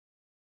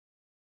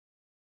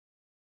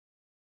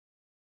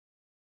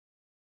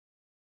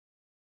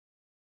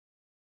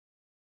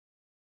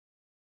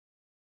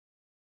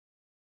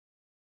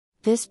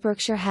This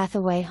Berkshire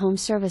Hathaway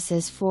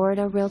HomeServices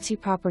Florida Realty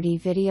property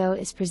video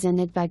is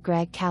presented by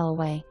Greg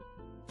Calloway.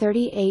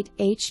 38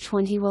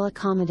 H-20 will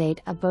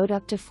accommodate a boat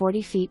up to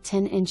 40 feet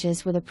 10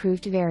 inches with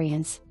approved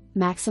variance.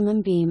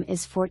 Maximum beam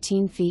is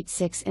 14 feet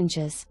 6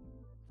 inches.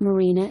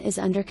 Marina is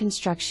under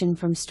construction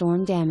from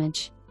storm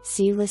damage.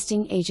 See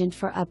listing agent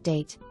for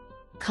update.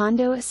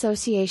 Condo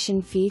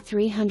Association fee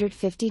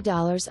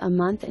 $350 a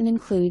month and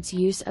includes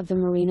use of the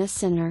Marina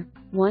Center.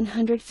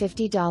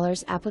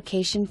 $150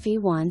 application fee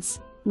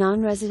once.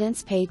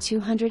 Non-residents pay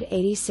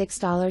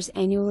 $286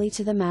 annually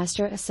to the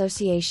Master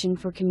Association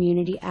for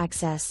community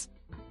access.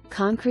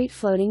 Concrete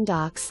floating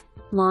docks,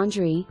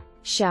 laundry,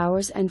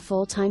 showers and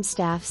full-time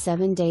staff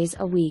 7 days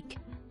a week.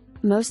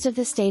 Most of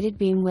the stated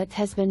beam width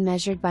has been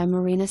measured by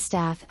Marina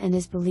staff and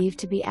is believed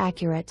to be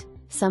accurate.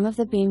 Some of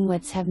the beam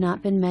widths have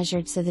not been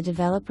measured, so the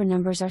developer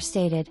numbers are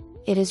stated.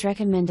 It is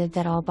recommended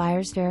that all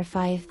buyers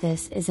verify if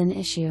this is an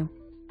issue.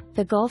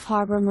 The Gulf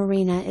Harbour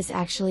Marina is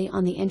actually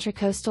on the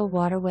Intracoastal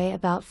Waterway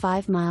about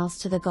 5 miles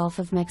to the Gulf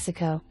of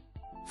Mexico.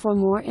 For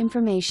more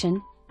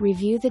information,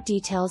 review the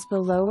details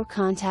below or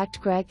contact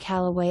Greg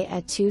Calloway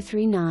at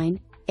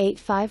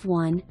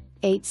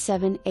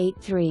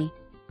 239-851-8783.